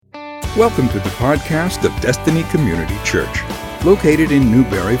Welcome to the podcast of Destiny Community Church, located in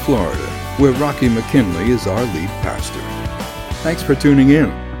Newberry, Florida, where Rocky McKinley is our lead pastor. Thanks for tuning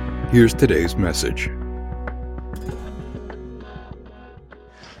in. Here's today's message.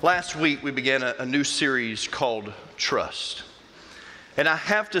 Last week, we began a new series called Trust. And I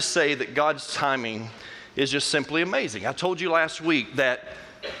have to say that God's timing is just simply amazing. I told you last week that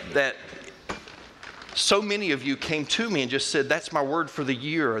so many of you came to me and just said, that's my word for the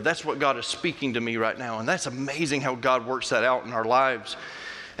year, or that's what God is speaking to me right now. And that's amazing how God works that out in our lives.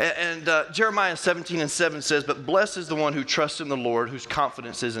 And Jeremiah 17:7 says, but blessed is the one who trusts in the Lord, whose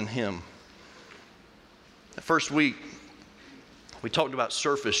confidence is in him. The first week, we talked about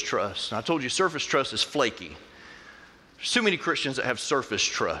surface trust. And I told you surface trust is flaky. There's too many Christians that have surface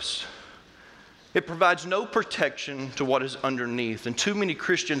trust. It provides no protection to what is underneath. And too many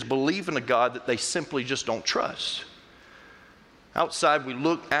Christians believe in a God that they simply just don't trust. Outside, we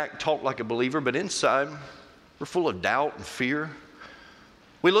look, act, talk like a believer, but inside, we're full of doubt and fear.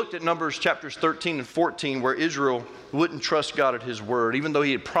 We looked at Numbers chapters 13 and 14, where Israel wouldn't trust God at his word. Even though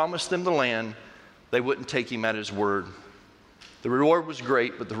he had promised them the land, they wouldn't take him at his word. The reward was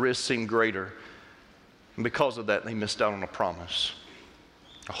great, but the risk seemed greater. And because of that, they missed out on a promise.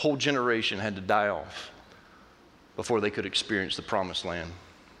 A whole generation had to die off before they could experience the promised land.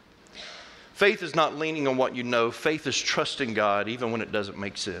 Faith is not leaning on what you know. Faith is trusting God even when it doesn't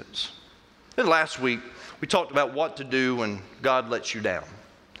make sense. Then last week, we talked about what to do when God lets you down.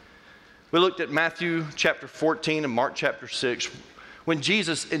 We looked at Matthew chapter 14 and Mark chapter 6, when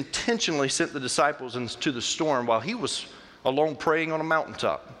Jesus intentionally sent the disciples into the storm while he was alone praying on a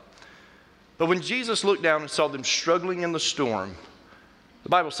mountaintop. But when Jesus looked down and saw them struggling in the storm, the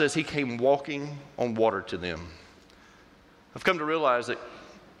Bible says he came walking on water to them. I've come to realize that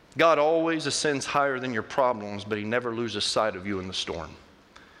God always ascends higher than your problems, but he never loses sight of you in the storm.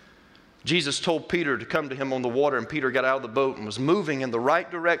 Jesus told Peter to come to him on the water, and Peter got out of the boat and was moving in the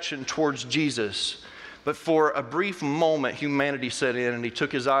right direction towards Jesus. But for a brief moment, humanity set in, and he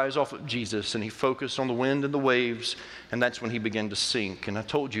took his eyes off of Jesus, and he focused on the wind and the waves, and that's when he began to sink. And I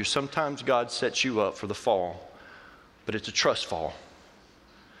told you, sometimes God sets you up for the fall, but it's a trust fall.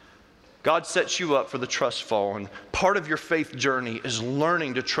 God sets you up for the trust fall, and part of your faith journey is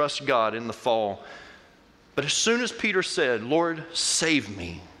learning to trust God in the fall. But as soon as Peter said, Lord, save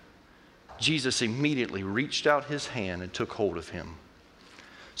me, Jesus immediately reached out his hand and took hold of him.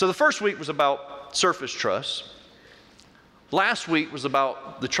 So the first week was about surface trust. Last week was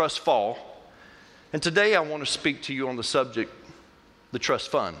about the trust fall. And today I want to speak to you on the subject, the trust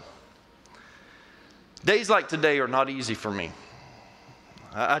fund. Days like today are not easy for me.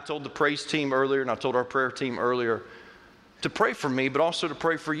 I told the praise team earlier, and I told our prayer team earlier to pray for me, but also to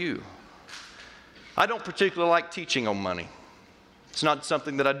pray for you. I don't particularly like teaching on money. It's not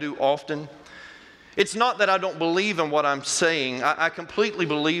something that I do often. It's not that I don't believe in what I'm saying. I completely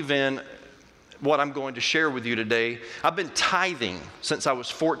believe in what I'm going to share with you today. I've been tithing since I was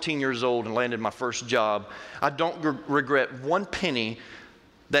 14 years old and landed my first job. I don't regret one penny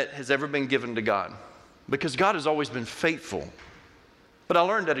that has ever been given to God, because God has always been faithful. But I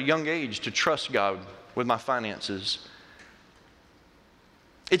learned at a young age to trust God with my finances.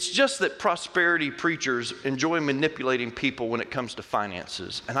 It's just that prosperity preachers enjoy manipulating people when it comes to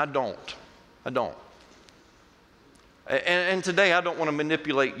finances, and I don't. And today I don't want to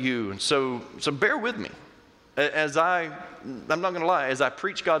manipulate you, and so bear with me. I'm not going to lie, as I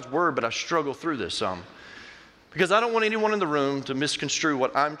preach God's word, but I struggle through this some. Because I don't want anyone in the room to misconstrue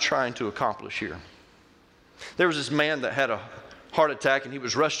what I'm trying to accomplish here. There was this man that had a heart attack, and he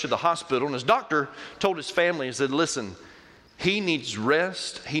was rushed to the hospital, and his doctor told his family and said, listen, he needs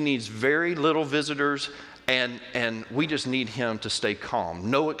rest, he needs very little visitors, and we just need him to stay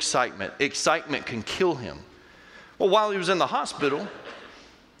calm. No excitement. Excitement can kill him. Well, while he was in the hospital,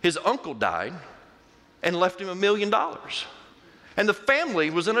 his uncle died and left him $1 million. And the family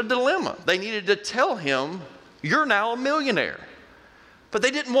was in a dilemma. They needed to tell him, you're now a millionaire. But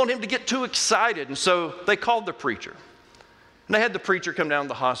they didn't want him to get too excited, and so they called the preacher. And they had the preacher come down to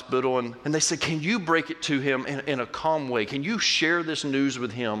the hospital, and they said, can you break it to him in a calm way? Can you share this news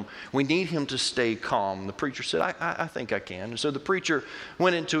with him? We need him to stay calm. The preacher said, I think I can. And so the preacher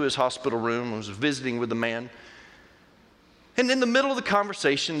went into his hospital room and was visiting with the man. And in the middle of the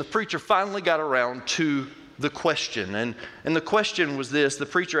conversation, the preacher finally got around to the question. And the question was this. The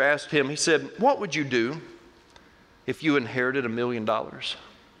preacher asked him, he said, what would you do if you inherited $1 million?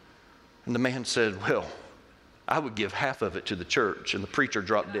 And the man said, well, I would give half of it to the church. And the preacher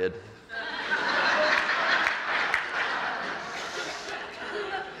dropped dead.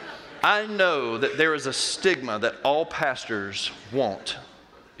 I know that there is a stigma that all pastors want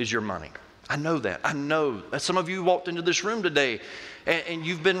is your money. I know that. I know that some of you walked into this room today and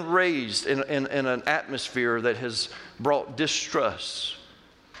you've been raised in an atmosphere that has brought distrust.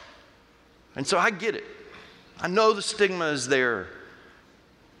 And so I get it. I know the stigma is there.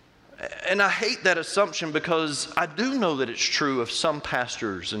 And I hate that assumption because I do know that it's true of some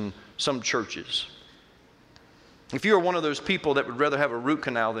pastors and some churches. If you're one of those people that would rather have a root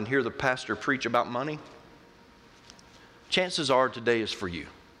canal than hear the pastor preach about money, chances are today is for you.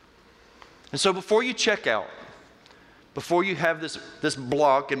 And so before you check out, before you have this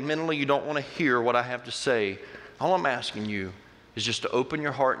block and mentally you don't want to hear what I have to say, all I'm asking you is just to open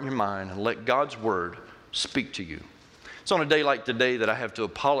your heart and your mind and let God's word speak to you. It's on a day like today that I have to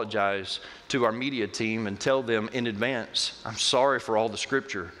apologize to our media team and tell them in advance, I'm sorry for all the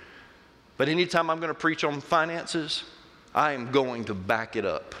scripture. But anytime I'm going to preach on finances, I am going to back it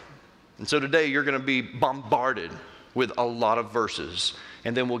up. And so today you're going to be bombarded with a lot of verses.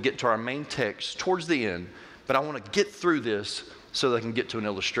 And then we'll get to our main text towards the end. But I want to get through this so that I can get to an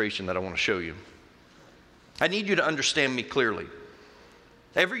illustration that I want to show you. I need you to understand me clearly.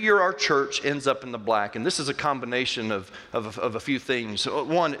 Every year our church ends up in the black, and this is a combination of a few things.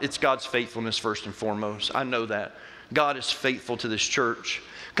 One, it's God's faithfulness first and foremost. I know that. God is faithful to this church.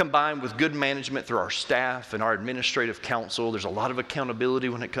 Combined with good management through our staff and our administrative council, there's a lot of accountability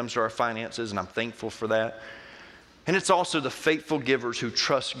when it comes to our finances, and I'm thankful for that. And it's also the faithful givers who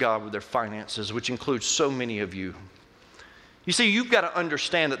trust God with their finances, which includes so many of you. You see, you've got to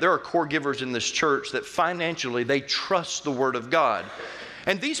understand that there are core givers in this church that financially they trust the Word of God.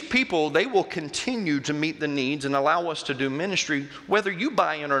 And these people, they will continue to meet the needs and allow us to do ministry. Whether you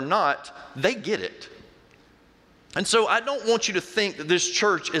buy in or not, they get it. And so I don't want you to think that this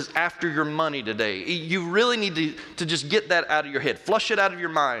church is after your money today. You really need to just get that out of your head. Flush it out of your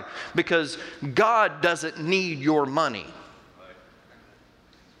mind, because God doesn't need your money.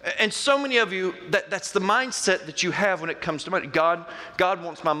 And so many of you, that's the mindset that you have when it comes to money. God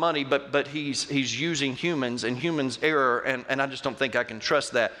wants my money, but he's using humans, and humans error, and I just don't think I can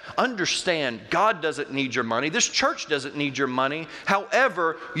trust that. Understand, God doesn't need your money. This church doesn't need your money.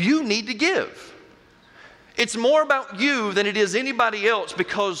 However, you need to give. It's more about you than it is anybody else,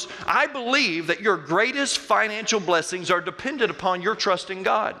 because I believe that your greatest financial blessings are dependent upon your trust in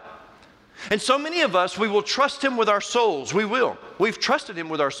God. And so many of us, we will trust Him with our souls. We will. We've trusted Him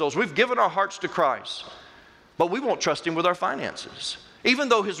with our souls. We've given our hearts to Christ. But we won't trust Him with our finances, even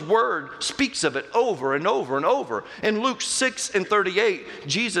though His Word speaks of it over and over and over. In Luke 6:38,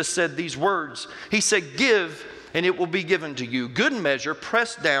 Jesus said these words. He said, "Give, and it will be given to you. Good measure,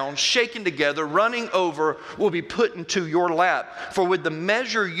 pressed down, shaken together, running over, will be put into your lap. For with the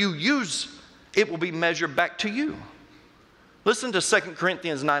measure you use, it will be measured back to you." Listen to 2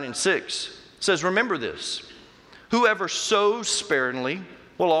 Corinthians 9:6. It says, "Remember this, whoever sows sparingly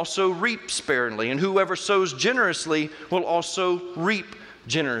will also reap sparingly, and whoever sows generously will also reap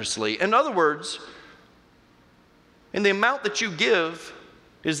generously." In other words, in the amount that you give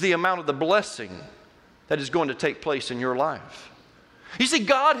is the amount of the blessing that is going to take place in your life. You see,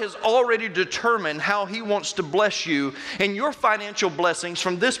 God has already determined how He wants to bless you, and your financial blessings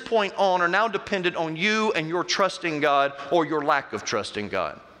from this point on are now dependent on you and your trust in God, or your lack of trust in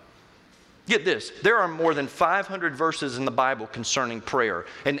God. Get this, there are more than 500 verses in the Bible concerning prayer,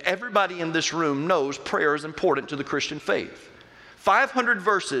 and everybody in this room knows prayer is important to the Christian faith. 500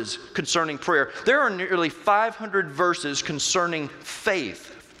 verses concerning prayer. There are nearly 500 verses concerning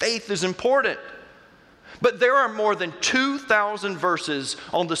faith. Faith is important. But there are more than 2,000 verses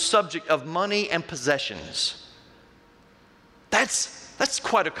on the subject of money and possessions. That's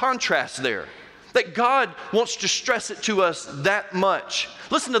quite a contrast there. That God wants to stress it to us that much.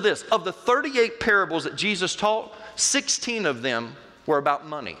 Listen to this. Of the 38 parables that Jesus taught, 16 of them were about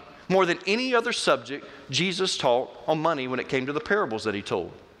money. More than any other subject, Jesus taught on money when it came to the parables that He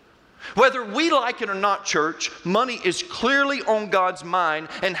told. Whether we like it or not, church, money is clearly on God's mind,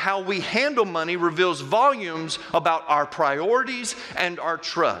 and how we handle money reveals volumes about our priorities and our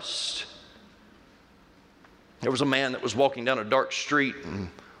trust. There was a man that was walking down a dark street,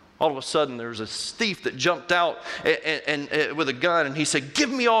 and all of a sudden there was a thief that jumped out and with a gun, and he said, "Give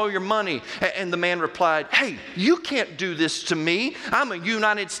me all your money." And the man replied, "Hey, you can't do this to me. I'm a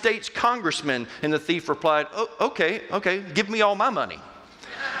United States congressman." And the thief replied, "Oh, okay, give me all my money."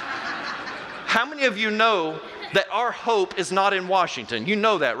 How many of you know that our hope is not in Washington? You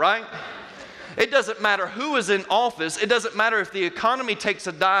know that, right? It doesn't matter who is in office. It doesn't matter if the economy takes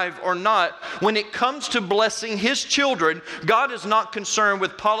a dive or not. When it comes to blessing His children, God is not concerned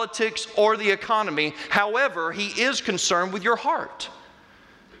with politics or the economy. However, He is concerned with your heart.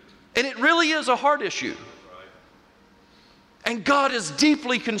 And it really is a heart issue. And God is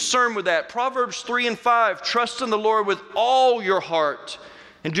deeply concerned with that. Proverbs 3:5, trust in the Lord with all your heart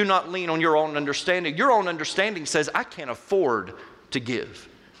and do not lean on your own understanding. Your own understanding says, I can't afford to give.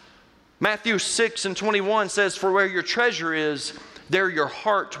 Matthew 6:21 says, for where your treasure is, there your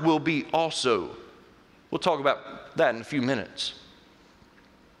heart will be also. We'll talk about that in a few minutes.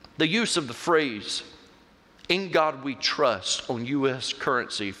 The use of the phrase, in God we trust, on U.S.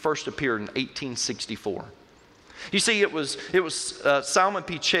 currency first appeared in 1864. You see, it was Salmon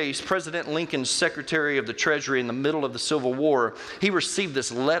P. Chase, President Lincoln's Secretary of the Treasury in the middle of the Civil War. He received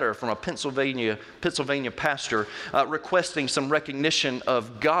this letter from a Pennsylvania pastor requesting some recognition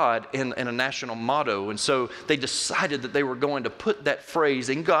of God in a national motto. And so they decided that they were going to put that phrase,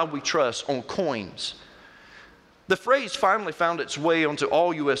 in God we trust, on coins. The phrase finally found its way onto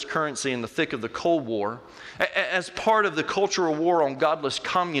all U.S. currency in the thick of the Cold War. As part of the cultural war on godless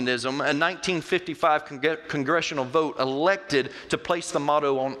communism, a 1955 congressional vote elected to place the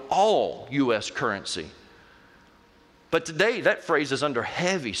motto on all U.S. currency. But today, that phrase is under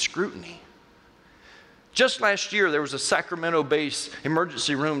heavy scrutiny. Just last year, there was a Sacramento-based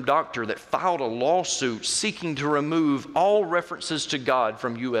emergency room doctor that filed a lawsuit seeking to remove all references to God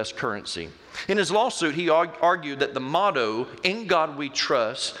from U.S. currency. In his lawsuit, he argued that the motto, in God we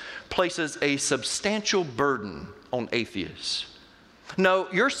trust, places a substantial burden on atheists. No,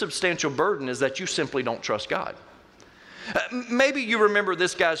 your substantial burden is that you simply don't trust God. Maybe you remember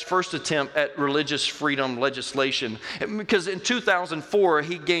this guy's first attempt at religious freedom legislation, because in 2004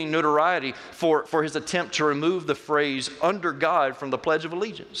 he gained notoriety for his attempt to remove the phrase under God from the Pledge of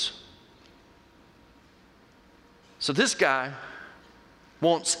Allegiance. So this guy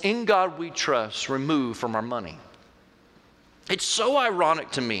wants in God we trust removed from our money. It's so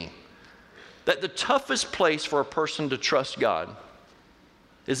ironic to me that the toughest place for a person to trust God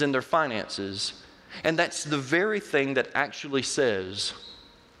is in their finances. And that's the very thing that actually says,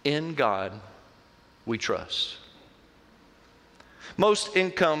 in God we trust. Most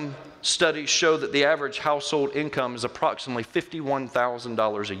income studies show that the average household income is approximately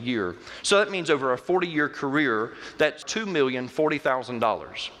 $51,000 a year. So that means over a 40-year career, that's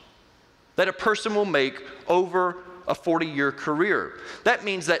 $2,040,000 that a person will make over a 40-year career. That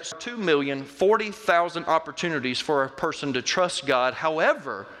means that's 2,040,000 opportunities for a person to trust God.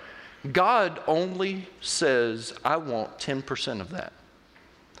 However, God only says, I want 10% of that.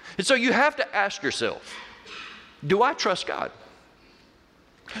 And so you have to ask yourself, do I trust God?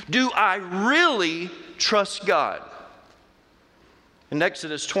 Do I really trust God? In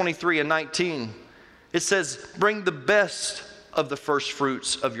Exodus 23:19, it says, bring the best of the first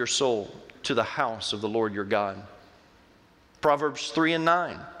fruits of your soul to the house of the Lord your God. Proverbs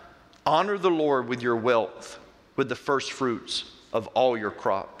 3:9, honor the Lord with your wealth, with the first fruits of all your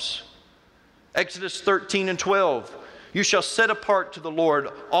crops. Exodus 13:12, you shall set apart to the Lord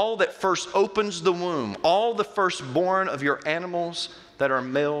all that first opens the womb, all the firstborn of your animals that are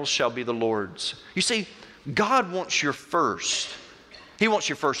males shall be the Lord's. You see, God wants your first. He wants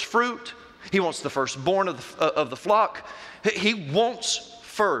your first fruit. He wants the firstborn of the flock. He wants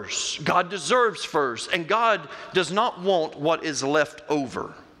first. God deserves first. And God does not want what is left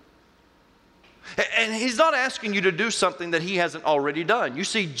over. And He's not asking you to do something that He hasn't already done. You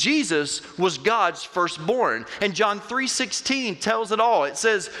see, Jesus was God's firstborn. And John 3:16 tells it all. It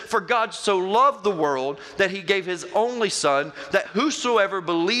says, for God so loved the world that He gave His only Son, that whosoever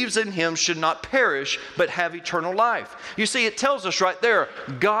believes in Him should not perish, but have eternal life. You see, it tells us right there,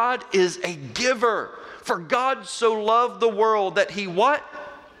 God is a giver. For God so loved the world that He what?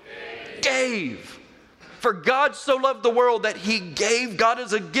 Gave. For God so loved the world that He gave. God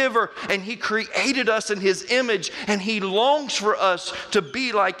is a giver, and He created us in His image, and He longs for us to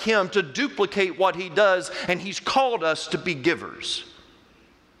be like Him, to duplicate what He does, and He's called us to be givers.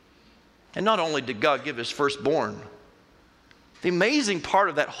 And not only did God give His firstborn, the amazing part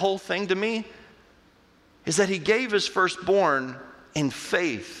of that whole thing to me is that He gave His firstborn in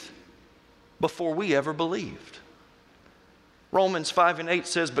faith before we ever believed. Romans 5:8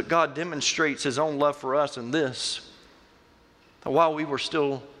 says, but God demonstrates His own love for us in this, that while we were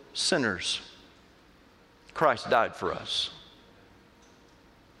still sinners, Christ died for us.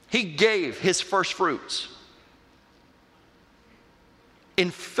 He gave His first fruits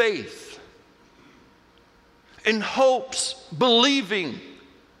in faith, in hopes, believing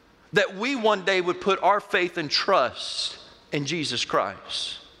that we one day would put our faith and trust in Jesus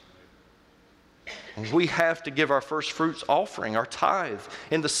Christ. We have to give our first fruits offering, our tithe,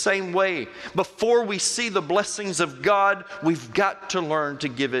 in the same way. Before we see the blessings of God, we've got to learn to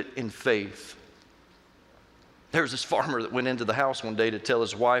give it in faith. There was this farmer that went into the house one day to tell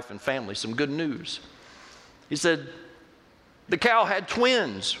his wife and family some good news. He said, The cow had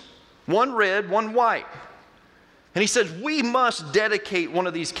twins, one red, one white. And he said, we must dedicate one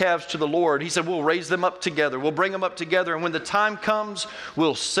of these calves to the Lord. He said, we'll raise them up together. We'll bring them up together. And when the time comes,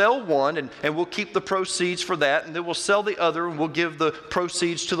 we'll sell one and we'll keep the proceeds for that. And then we'll sell the other and we'll give the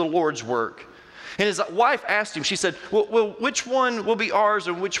proceeds to the Lord's work. And his wife asked him, she said, well, which one will be ours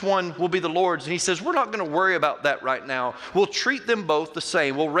and which one will be the Lord's? And he says, we're not going to worry about that right now. We'll treat them both the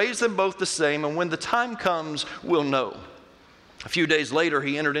same. We'll raise them both the same. And when the time comes, we'll know. A few days later,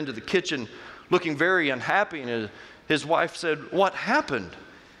 he entered into the kitchen looking very unhappy, and his wife said, what happened?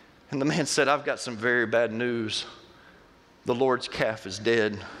 And the man said, I've got some very bad news. The Lord's calf is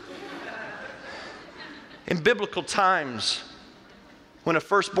dead. In biblical times, when a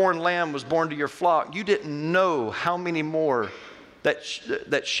firstborn lamb was born to your flock, you didn't know how many more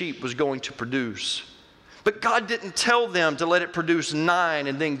that sheep was going to produce. But God didn't tell them to let it produce 9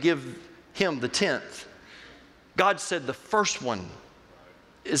 and then give him the 10th. God said, the first one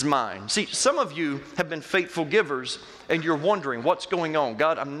is mine. See, some of you have been faithful givers and you're wondering what's going on.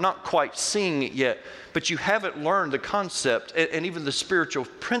 God, I'm not quite seeing it yet, but you haven't learned the concept and even the spiritual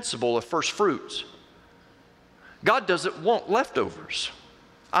principle of first fruits. God doesn't want leftovers.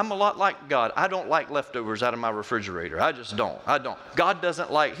 I'm a lot like God. I don't like leftovers out of my refrigerator. I just don't.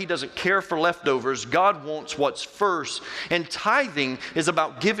 God He doesn't care for leftovers. God wants what's first. And tithing is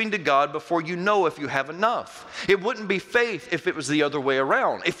about giving to God before you know if you have enough. It wouldn't be faith if it was the other way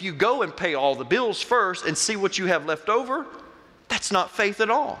around. If you go and pay all the bills first and see what you have left over, that's not faith at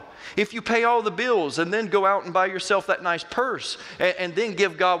all. If you pay all the bills and then go out and buy yourself that nice purse and then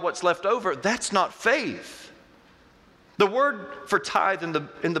give God what's left over, that's not faith. The word for tithe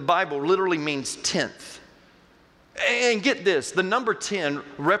in the Bible literally means tenth. And get this, the number 10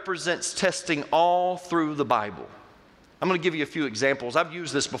 represents testing all through the Bible. I'm going to give you a few examples. I've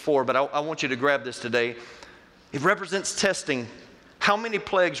used this before, but I want you to grab this today. It represents testing. How many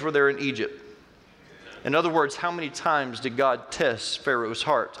plagues were there in Egypt? In other words, how many times did God test Pharaoh's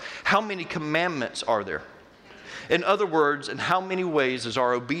heart? How many commandments are there? In other words, in how many ways is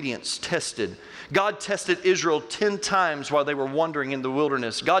our obedience tested? God tested Israel 10 times while they were wandering in the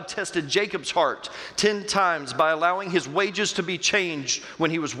wilderness. God tested Jacob's heart 10 times by allowing his wages to be changed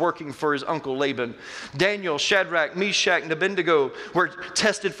when he was working for his uncle Laban. Daniel, Shadrach, Meshach, and Abednego were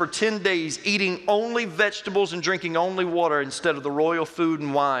tested for 10 days, eating only vegetables and drinking only water instead of the royal food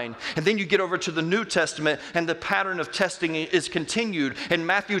and wine. And then you get over to the New Testament, and the pattern of testing is continued. In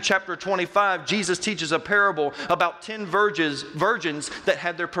Matthew chapter 25, Jesus teaches a parable about 10 virgins that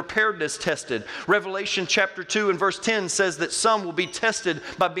had their preparedness tested. Revelation chapter 2 and verse 10 says that some will be tested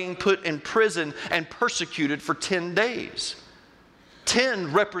by being put in prison and persecuted for 10 days.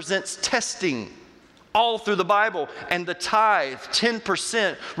 10 represents testing all through the Bible, and the tithe,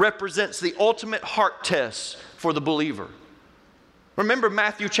 10%, represents the ultimate heart test for the believer. Remember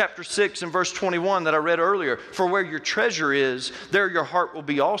Matthew chapter 6 and verse 21 that I read earlier. For where your treasure is, there your heart will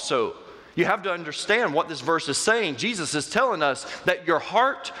be also. You have to understand what this verse is saying. Jesus is telling us that your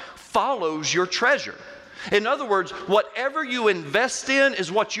heart follows your treasure. In other words, whatever you invest in is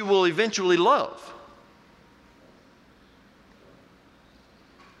what you will eventually love.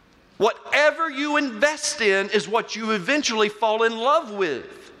 Whatever you invest in is what you eventually fall in love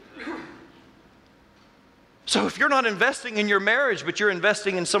with. So if you're not investing in your marriage, but you're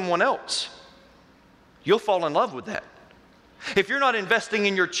investing in someone else, you'll fall in love with that. If you're not investing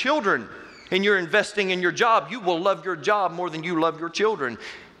in your children and you're investing in your job, you will love your job more than you love your children.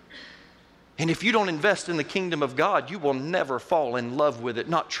 And if you don't invest in the kingdom of God, you will never fall in love with it,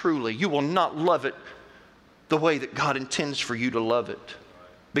 not truly. You will not love it the way that God intends for you to love it,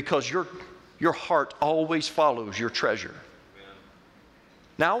 because your heart always follows your treasure.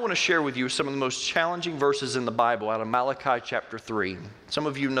 Now I want to share with you some of the most challenging verses in the Bible out of Malachi chapter 3. Some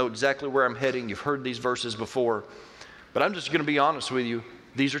of you know exactly where I'm heading. You've heard these verses before. But I'm just going to be honest with you.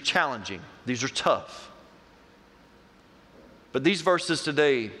 These are challenging. These are tough. But these verses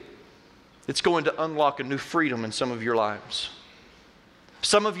today, it's going to unlock a new freedom in some of your lives.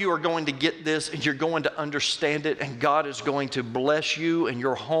 Some of you are going to get this and you're going to understand it, and God is going to bless you and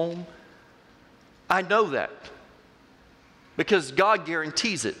your home. I know that because God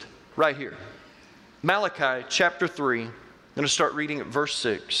guarantees it right here. Malachi chapter 3, I'm going to start reading at verse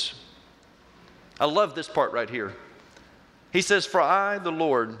 6. I love this part right here. He says, for I, the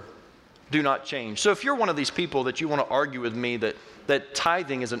Lord, do not change. So if you're one of these people that you want to argue with me that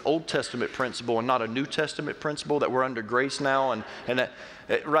tithing is an Old Testament principle and not a New Testament principle, that we're under grace now, and that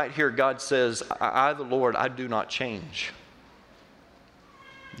right here God says, I, the Lord, I do not change.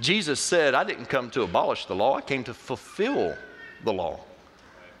 Jesus said, I didn't come to abolish the law, I came to fulfill the law.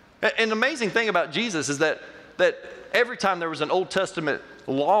 And the amazing thing about Jesus is that that every time there was an Old Testament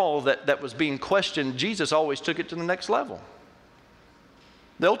law that was being questioned, Jesus always took it to the next level.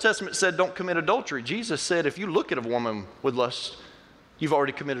 The Old Testament said, don't commit adultery. Jesus said, if you look at a woman with lust, you've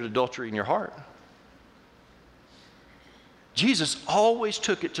already committed adultery in your heart. Jesus always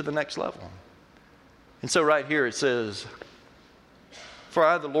took it to the next level. And so right here it says, for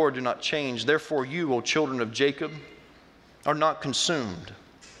I, the Lord, do not change. Therefore you, O children of Jacob, are not consumed.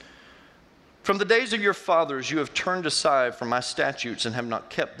 From the days of your fathers you have turned aside from my statutes and have not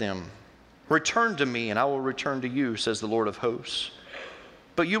kept them. Return to me, and I will return to you, says the Lord of hosts.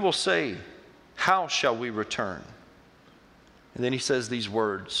 But you will say, how shall we return? And then he says these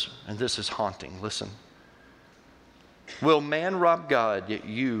words, and this is haunting. Listen. Will man rob God, yet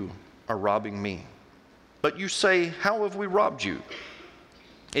you are robbing me? But you say, how have we robbed you?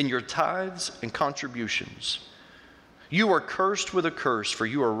 In your tithes and contributions. You are cursed with a curse, for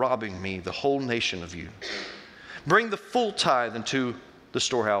you are robbing me, the whole nation of you. Bring the full tithe into the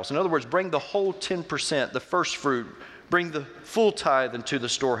storehouse. In other words, bring the whole 10%, the first fruit. Bring the full tithe into the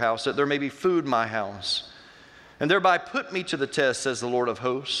storehouse, that there may be food in my house. And thereby put me to the test, says the Lord of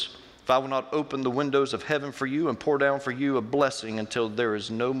hosts, if I will not open the windows of heaven for you and pour down for you a blessing until there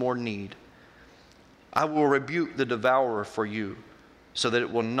is no more need. I will rebuke the devourer for you, so that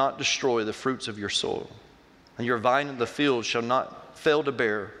it will not destroy the fruits of your soil. And your vine in the field shall not fail to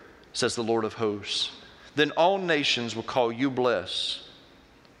bear, says the Lord of hosts. Then all nations will call you blessed,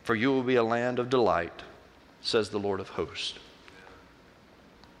 for you will be a land of delight, says the Lord of hosts.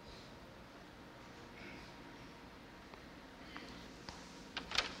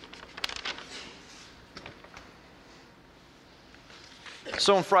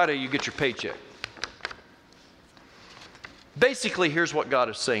 So on Friday, you get your paycheck. Basically, here's what God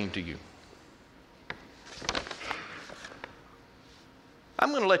is saying to you. I'm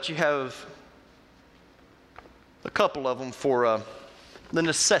going to let you have a couple of them for the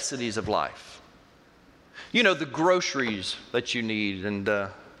necessities of life. You know, the groceries that you need and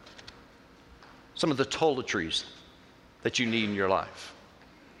some of the toiletries that you need in your life.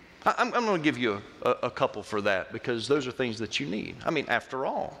 I'm going to give you a couple for that, because those are things that you need. I mean, after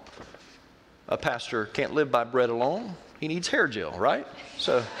all, a pastor can't live by bread alone. He needs hair gel, right?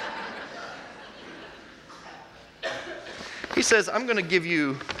 So he says, I'm going to give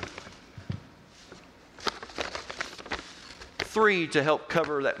you 3 to help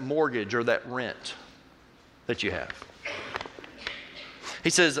cover that mortgage or that rent that you have. He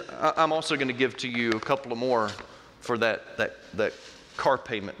says, I'm also going to give to you a couple of more for that car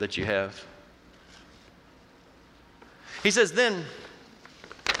payment that you have. He says, then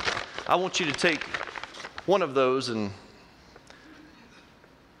I want you to take one of those and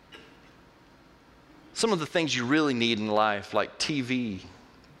some of the things you really need in life, like TV,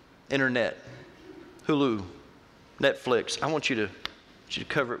 internet, Hulu, Netflix. I want you to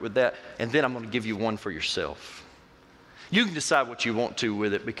cover it with that, and then I'm going to give you one for yourself. You can decide what you want to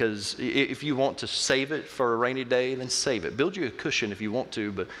with it, because if you want to save it for a rainy day, then save it. Build you a cushion if you want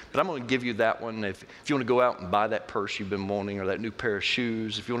to, but I'm going to give you that one. If you want to go out and buy that purse you've been wanting, or that new pair of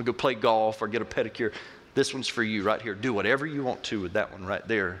shoes, if you want to go play golf or get a pedicure, this one's for you right here. Do whatever you want to with that one right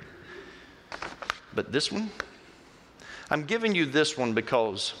there. But this one, I'm giving you this one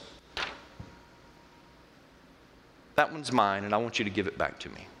because that one's mine, and I want you to give it back to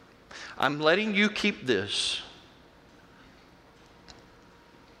me. I'm letting you keep this,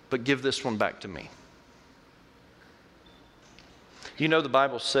 but give this one back to me. You know, the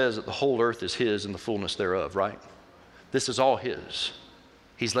Bible says that the whole earth is His and the fullness thereof, right? This is all His.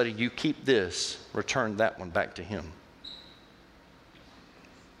 He's letting you keep this, return that one back to Him.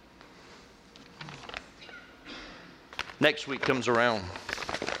 Next week comes around.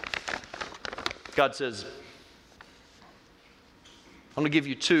 God says, I'm going to give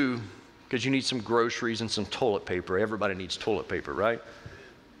you 2 because you need some groceries and some toilet paper. Everybody needs toilet paper, right?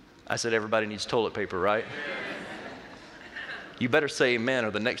 I said everybody needs toilet paper, right? You better say amen,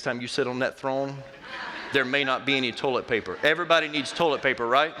 or the next time you sit on that throne, there may not be any toilet paper. Everybody needs toilet paper,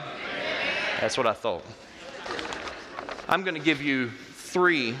 right? That's what I thought. I'm going to give you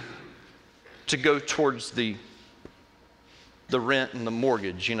 3 to go towards the rent and the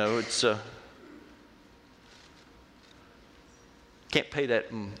mortgage. You know, it's can't pay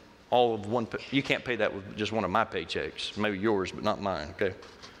that in all of one. You can't pay that with just one of my paychecks. Maybe yours, but not mine. Okay.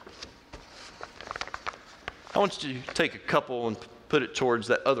 I want you to take a couple and put it towards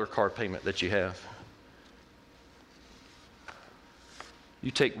that other car payment that you have.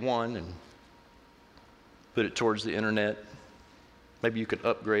 You take one and put it towards the internet. Maybe you could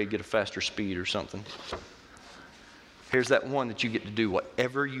upgrade, get a faster speed or something. Here's that one that you get to do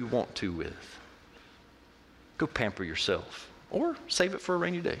whatever you want to with. Go pamper yourself. Or save it for a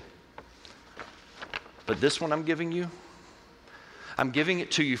rainy day. But this one I'm giving you, I'm giving it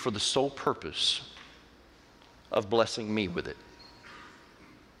to you for the sole purpose of blessing me with it.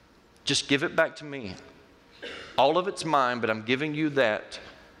 Just give it back to me. All of it's mine, but I'm giving you that.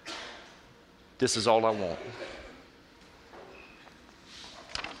 This is all I want.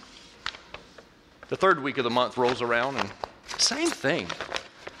 The third week of the month rolls around and same thing.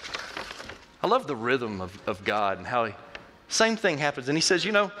 I love the rhythm of God and how same thing happens. And he says,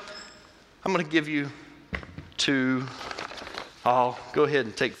 I'm going to give you 2. I'll go ahead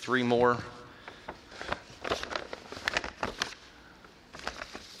and take 3 more.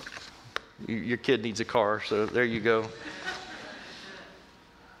 Your kid needs a car, so there you go.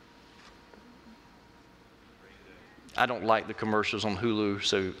 I don't like the commercials on Hulu,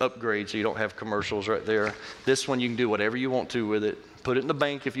 so upgrade so you don't have commercials right there. This one, you can do whatever you want to with it. Put it in the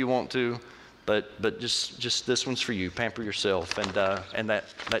bank if you want to, but just this one's for you. Pamper yourself. And that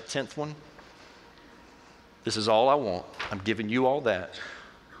 10th one, this is all I want. I'm giving you all that.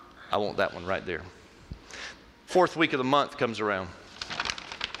 I want that one right there. 4th week of the month comes around.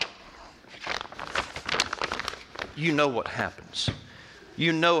 You know what happens.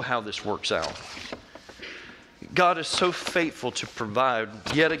 You know how this works out. God is so faithful to provide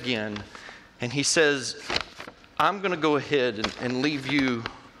yet again, and he says, I'm going to go ahead and leave you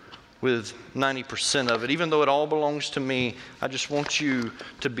with 90% of it. Even though it all belongs to me, I just want you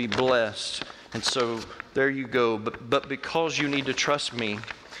to be blessed. And so there you go. But because you need to trust me,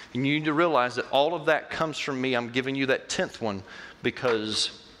 and you need to realize that all of that comes from me, I'm giving you that 10th one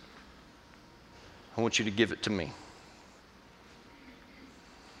because I want you to give it to me.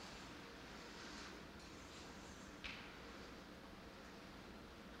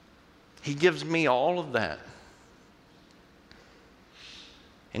 He gives me all of that.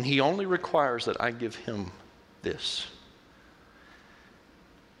 And he only requires that I give him this.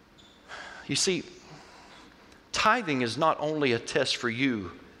 You see, tithing is not only a test for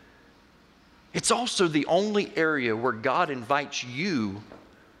you, it's also the only area where God invites you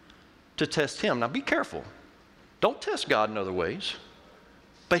to test him. Now be careful. Don't test God in other ways.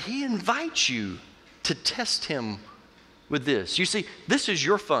 But he invites you to test him with this. You see, this is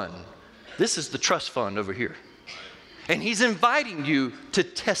your fund. This is the trust fund over here. And he's inviting you to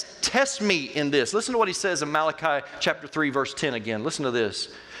test me in this. Listen to what he says in Malachi chapter 3, verse 10 again. Listen to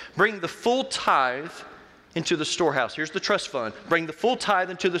this. Bring the full tithe into the storehouse. Here's the trust fund. Bring the full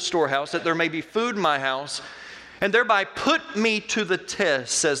tithe into the storehouse, that there may be food in my house, and thereby put me to the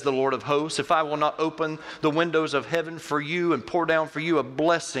test, says the Lord of hosts, if I will not open the windows of heaven for you and pour down for you a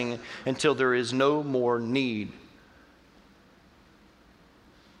blessing until there is no more need.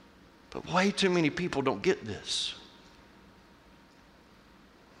 But way too many people don't get this.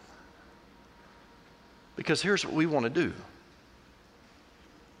 Because here's what we want to do.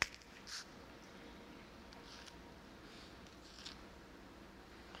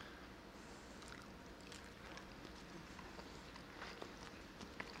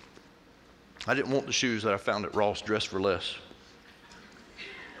 I didn't want the shoes that I found at Ross Dress for Less.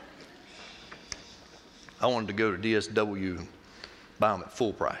 I wanted to go to DSW and buy them at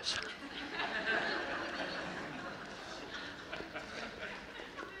full price.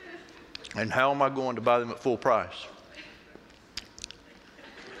 And how am I going to buy them at full price?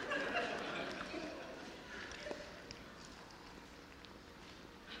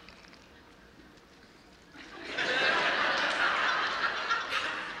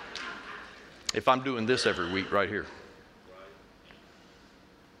 If I'm doing this every week right here.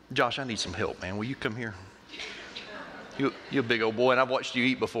 Josh, I need some help, man. Will you come here? You're a big old boy, and I've watched you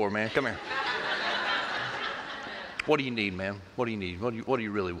eat before, man. Come here. What do you need, man? What do you need? What do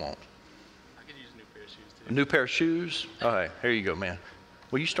you really want? I could use a new pair of shoes, too. A new pair of shoes? All right, here you go, man.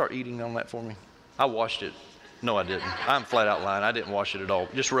 Will you start eating on that for me? I washed it. No, I didn't. I'm flat out lying. I didn't wash it at all.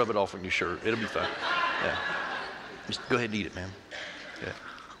 Just rub it off on your shirt. It'll be fine. Yeah. Just go ahead and eat it, man. Yeah.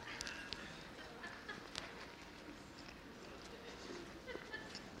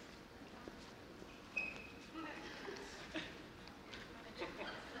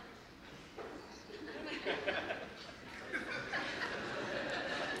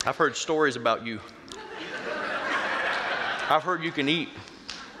 I've heard stories about you. I've heard you can eat.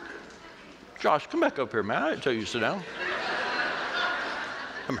 Josh, come back up here, man. I didn't tell you to sit down.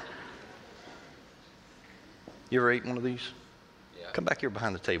 Come here. You ever ate one of these? Yeah. Come back here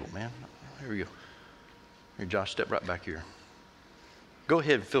behind the table, man. Here we go. Here, Josh, step right back here. Go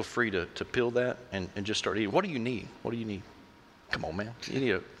ahead and feel free to peel that and just start eating. What do you need? What do you need? Come on, man.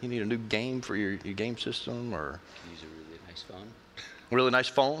 You need a new game for your game system, or Use a really nice phone. really nice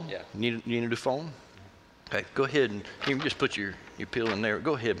phone? Yeah. You need a new phone? Okay, go ahead and you can just put your peel in there.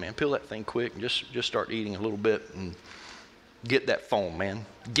 Go ahead, man. Peel that thing quick and just start eating a little bit and get that foam, man.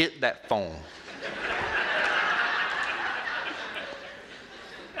 Get that foam.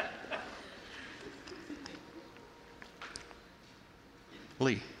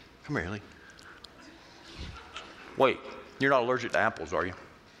 Lee, come here, Lee. Wait, you're not allergic to apples, are you?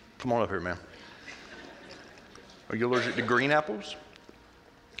 Come on up here, man. Are you allergic to green apples?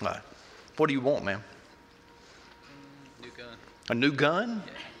 All right. What do you want, man? New gun. A new gun?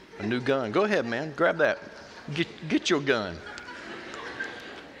 Yeah. A new gun. Go ahead, man. Grab that. Get your gun.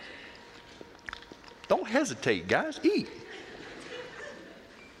 Don't hesitate, guys. Eat.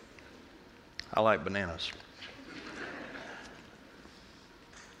 I like bananas.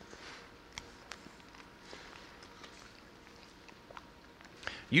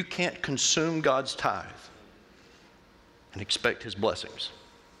 You can't consume God's tithe and expect his blessings.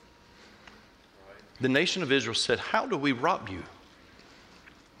 The nation of Israel said, how do we rob you?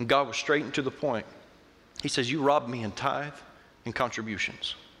 And God was straight and to the point. He says, you robbed me in tithe and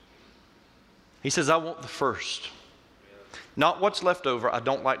contributions. He says, I want the first. Not what's left over. I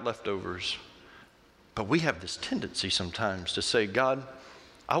don't like leftovers. But we have this tendency sometimes to say, God,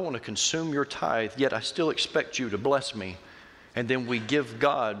 I want to consume your tithe, yet I still expect you to bless me. And then we give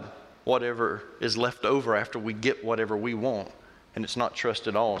God whatever is left over after we get whatever we want. And it's not trust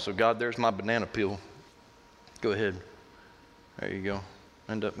at all. So God, there's my banana peel. Go ahead. There you go.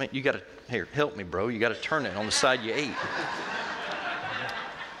 And man, you got to, here, help me, bro. You got to turn it on the side you ate.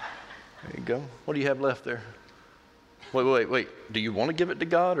 There you go. What do you have left there? Wait. Do you want to give it to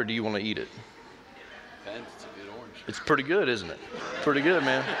God or do you want to eat it? It's a good orange. It's pretty good, isn't it? Pretty good,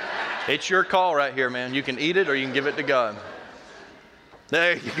 man. It's your call right here, man. You can eat it or you can give it to God.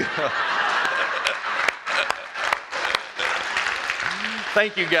 There you go.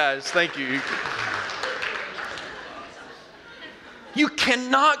 Thank you, guys. Thank you. You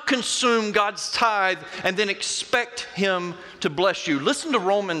cannot consume God's tithe and then expect him to bless you. Listen to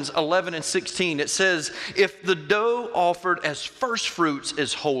Romans 11 and 16. It says, if the dough offered as first fruits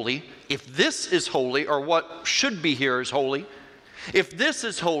is holy, if this is holy, or what should be here is holy, if this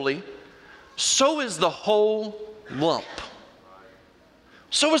is holy, so is the whole lump.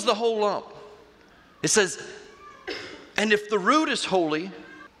 So is the whole lump. It says, and if the root is holy,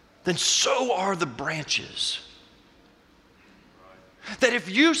 then so are the branches. That if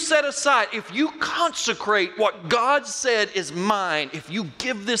you set aside, if you consecrate what God said is mine, if you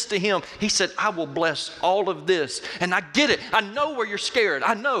give this to him, he said, I will bless all of this. And I get it. I know where you're scared.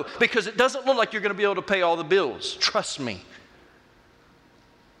 I know, because it doesn't look like you're going to be able to pay all the bills. Trust me.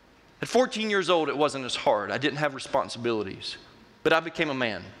 At 14 years old, it wasn't as hard. I didn't have responsibilities. But I became a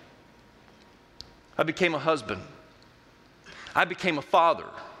man. I became a husband. I became a father.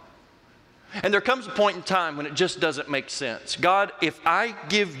 And there comes a point in time when it just doesn't make sense. God, if I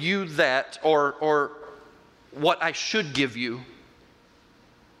give you that or what I should give you,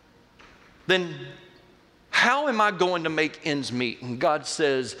 then how am I going to make ends meet? And God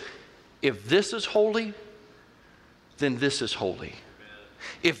says, if this is holy, then this is holy.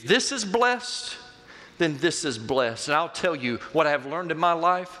 If this is blessed, then this is blessed. And I'll tell you what I have learned in my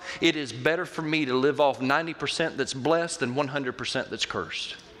life, it is better for me to live off 90% that's blessed than 100% that's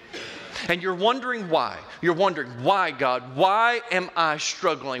cursed. And you're wondering why. You're wondering, why, God? Why am I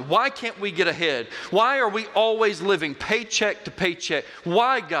struggling? Why can't we get ahead? Why are we always living paycheck to paycheck?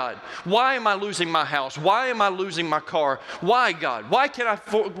 Why, God? Why am I losing my house? Why am I losing my car? Why, God? Why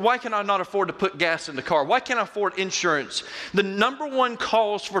can I not afford to put gas in the car? Why can't I afford insurance? The number one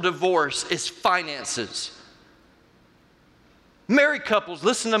cause for divorce is finances. Married couples,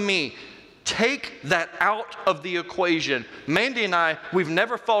 listen to me. Take that out of the equation. Mandy and I, we've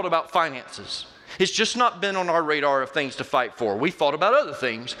never fought about finances. It's just not been on our radar of things to fight for. We fought about other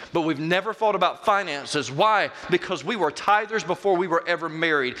things, but we've never fought about finances. Why? Because we were tithers before we were ever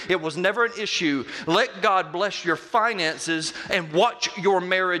married. It was never an issue. Let God bless your finances and watch your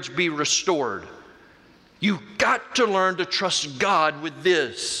marriage be restored. You've got to learn to trust God with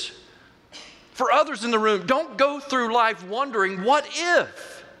this. For others in the room, don't go through life wondering, what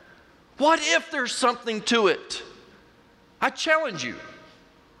if? What if there's something to it? I challenge you.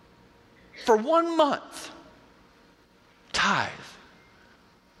 For 1 month, tithe.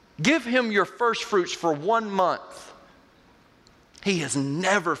 Give him your first fruits for 1 month. He has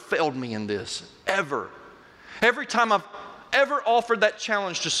never failed me in this, ever. Every time I've ever offered that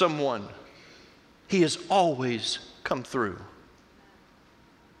challenge to someone, he has always come through.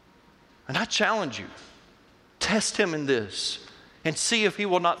 And I challenge you, test him in this. And see if he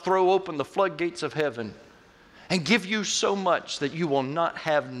will not throw open the floodgates of heaven and give you so much that you will not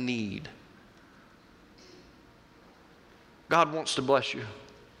have need. God wants to bless you.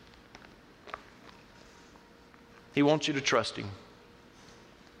 He wants you to trust Him.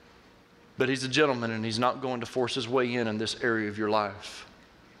 But He's a gentleman, and He's not going to force His way in this area of your life.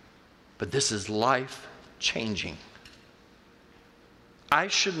 But this is life-changing. I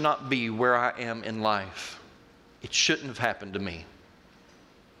should not be where I am in life. It shouldn't have happened to me.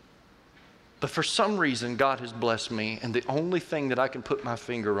 But for some reason, God has blessed me, and the only thing that I can put my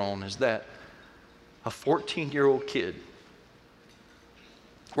finger on is that a 14-year-old kid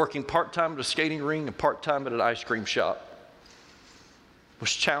working part-time at a skating ring and part-time at an ice cream shop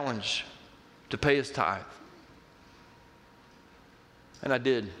was challenged to pay his tithe. And I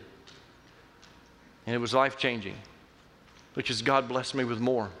did. And it was life-changing, because God blessed me with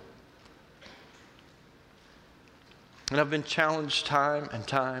more. And I've been challenged time and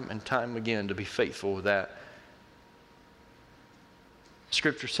time again to be faithful with that.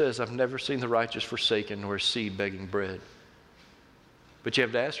 Scripture says, I've never seen the righteous forsaken nor his seed begging bread. But you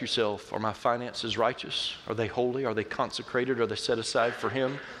have to ask yourself, are my finances righteous? Are they holy? Are they consecrated? Are they set aside for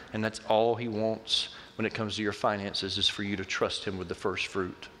Him? And that's all He wants when it comes to your finances, is for you to trust Him with the first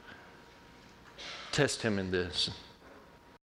fruit. Test Him in this.